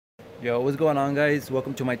Yo, what's going on, guys?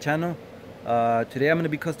 Welcome to my channel. Today I'm going to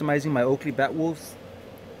be customizing my Oakley Batwolves.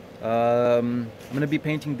 I'm going to be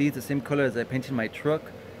painting these the same color as I painted my truck.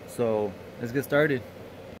 So let's get started.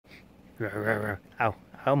 Ow, ow,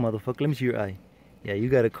 motherfucker, let me see your eye. Yeah, you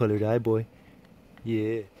got a colored eye, boy.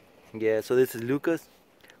 Yeah. Yeah, so this is Lucas.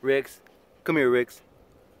 Rex, come here, Rex.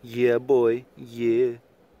 Yeah, boy. Yeah.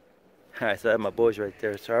 Alright, so I have my boys right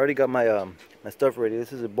there. So I already got my stuff ready.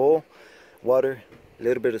 This is a bowl, water, a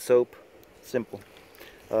little bit of soap. Simple.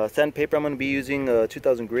 Sandpaper, I'm going to be using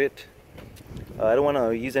 2000 grit. I don't want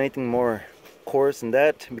to use anything more coarse than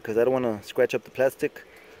that because I don't want to scratch up the plastic.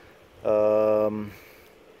 My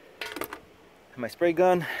spray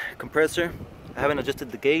gun, compressor. I haven't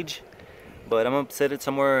adjusted the gauge, but I'm going to set it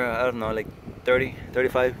somewhere, I don't know, like 30,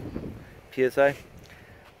 35 psi.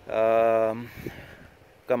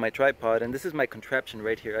 Got my tripod, and this is my contraption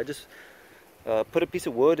right here. I just put a piece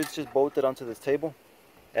of wood, it's just bolted onto this table,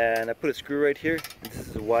 and I put a screw right here. This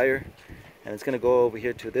is a wire, and it's gonna go over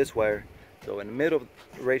here to this wire. So in the middle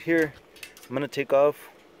right here, I'm gonna take off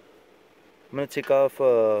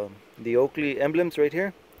the Oakley emblems right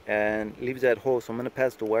here and leaves that hole. So I'm gonna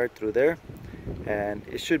pass the wire through there, and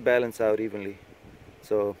it should balance out evenly.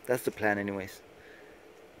 So that's the plan anyways.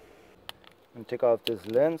 I'm gonna take off this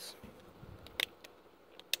lens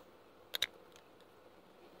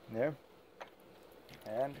there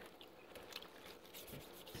and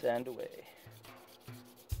sand away.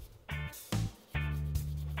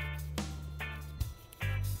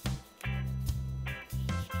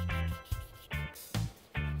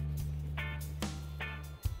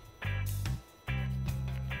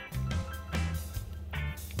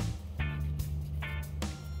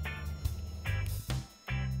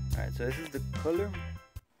 Alright, so this is the color.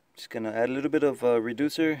 Just gonna add a little bit of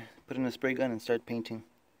reducer, put in a spray gun, and start painting.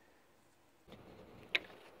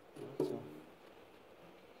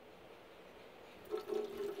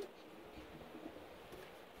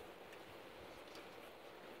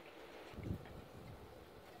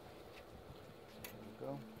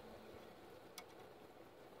 Go.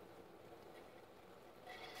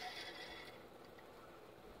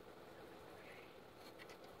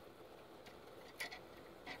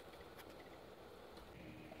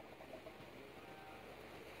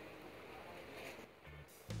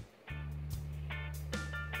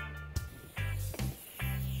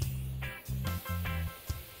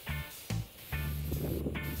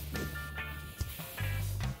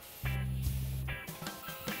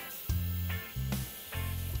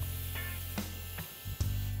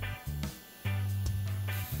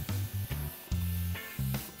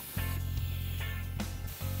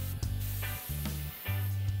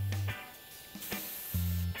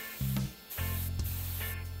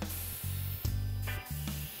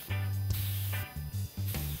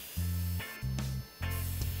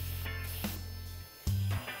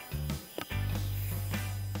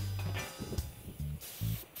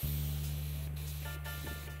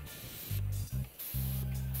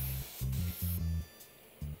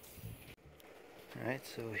 Alright,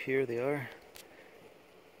 so here they are.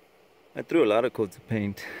 I threw a lot of coats of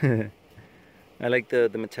paint. I like the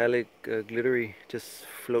metallic glittery just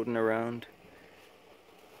floating around.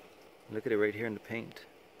 Look at it right here in the paint.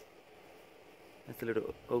 That's a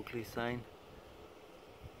little Oakley sign.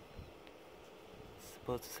 It's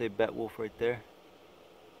supposed to say Batwolf right there.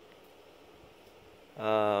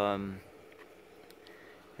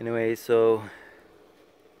 Anyway, so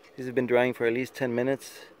these have been drying for at least 10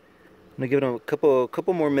 minutes. I'm gonna give it a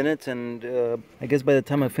couple more minutes, and I guess by the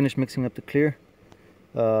time I finish mixing up the clear,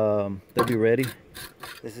 they'll be ready.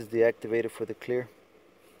 This is the activator for the clear.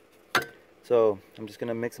 So I'm just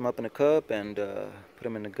gonna mix them up in a cup and put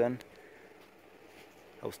them in the gun.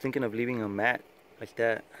 I was thinking of leaving a matte like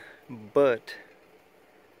that, but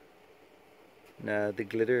nah, the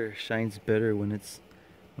glitter shines better when it's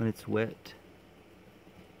wet.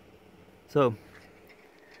 So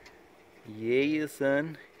yeah,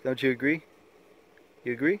 son. Don't you agree?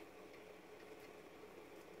 You agree?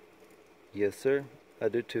 Yes, sir. I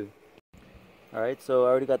do too. Alright, so I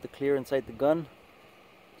already got the clear inside the gun.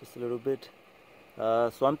 Just a little bit.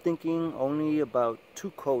 So I'm thinking only about 2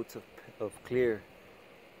 coats of clear.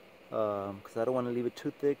 Because I don't want to leave it too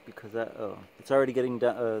thick because it's already getting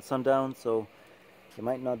sundown, so it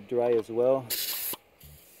might not dry as well.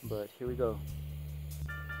 But here we go.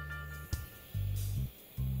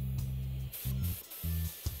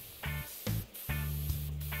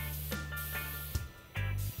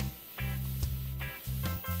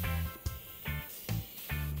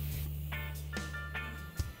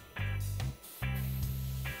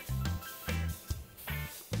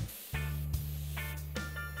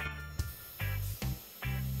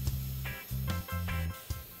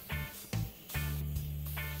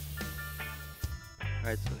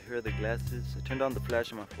 Alright, so here are the glasses. I turned on the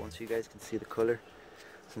flash on my phone so you guys can see the color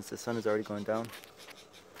since the sun is already going down.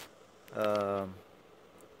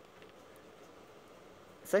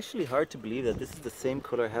 It's actually hard to believe that this is the same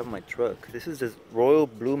color I have in my truck. This is this royal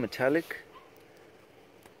blue metallic.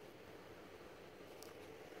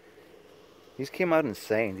 These came out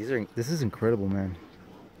insane. This is incredible, man.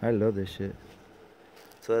 I love this shit.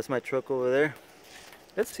 So that's my truck over there.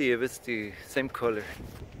 Let's see if it's the same color.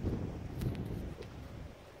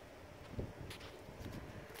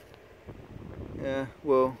 Yeah,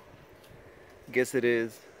 well, guess it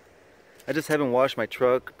is. I just haven't washed my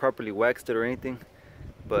truck, properly waxed it or anything,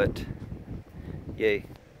 but yay.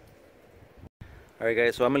 Alright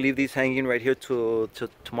guys, so I'm gonna leave these hanging right here till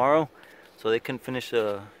tomorrow so they can finish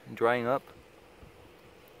drying up.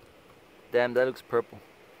 Damn, that looks purple.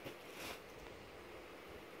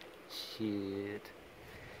 Shit.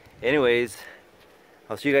 Anyways,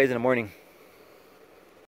 I'll see you guys in the morning.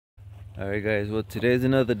 Alright guys, well today's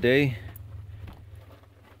another day.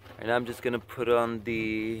 And I'm just gonna put on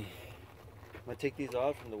I'm gonna take these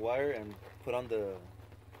off from the wire and put on the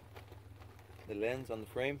lens on the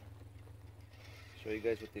frame. Show you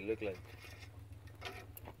guys what they look like.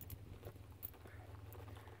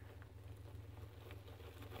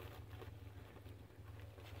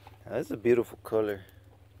 Now, that's a beautiful color.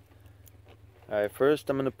 Alright, first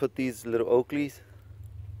I'm gonna put these little Oakleys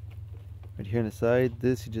right here on the side.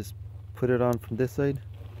 This, you just put it on from this side.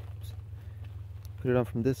 Put it on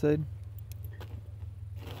from this side.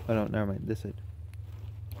 Oh no, never mind, this side.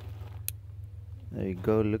 There you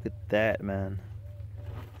go, look at that, man.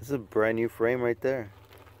 This is a brand new frame right there.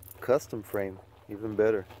 Custom frame, even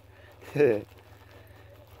better. There.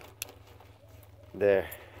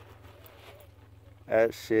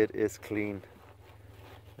 That shit is clean.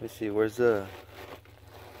 Let me see, where's the...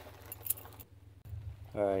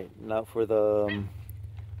 Alright, now for the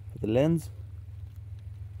lens.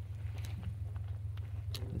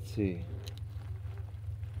 Let's see.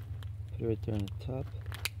 Put it right there on the top.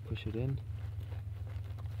 Push it in.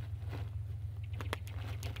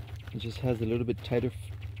 It just has a little bit tighter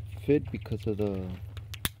fit because of the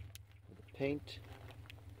paint.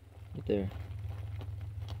 Right there.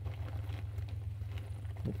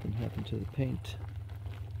 Nothing happened to the paint.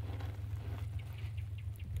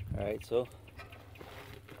 Alright, so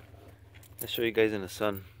let's show you guys in the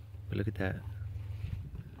sun. But look at that.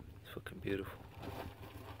 It's fucking beautiful.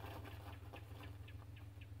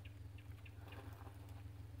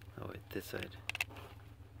 Oh wait, this side.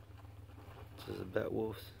 This is a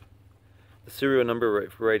Batwolf's. The serial number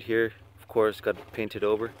right here, of course, got painted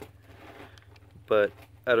over. But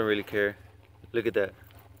I don't really care. Look at that.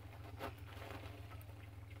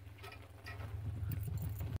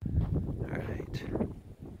 Alright.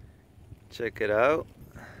 Check it out.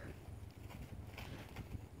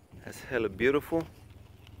 That's hella beautiful.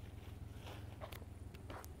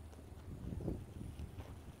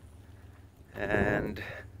 And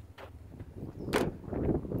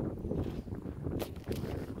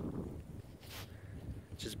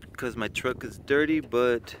just because my truck is dirty,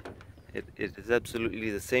 but it is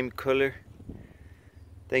absolutely the same color.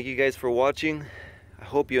 Thank you guys for watching. I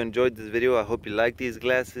hope you enjoyed this video. I hope you like these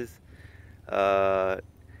glasses.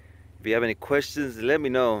 If you have any questions, let me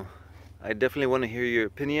know. I definitely want to hear your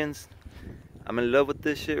opinions. I'm in love with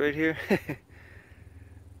this shit right here.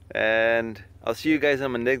 And I'll see you guys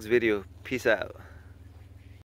on my next video. Peace out.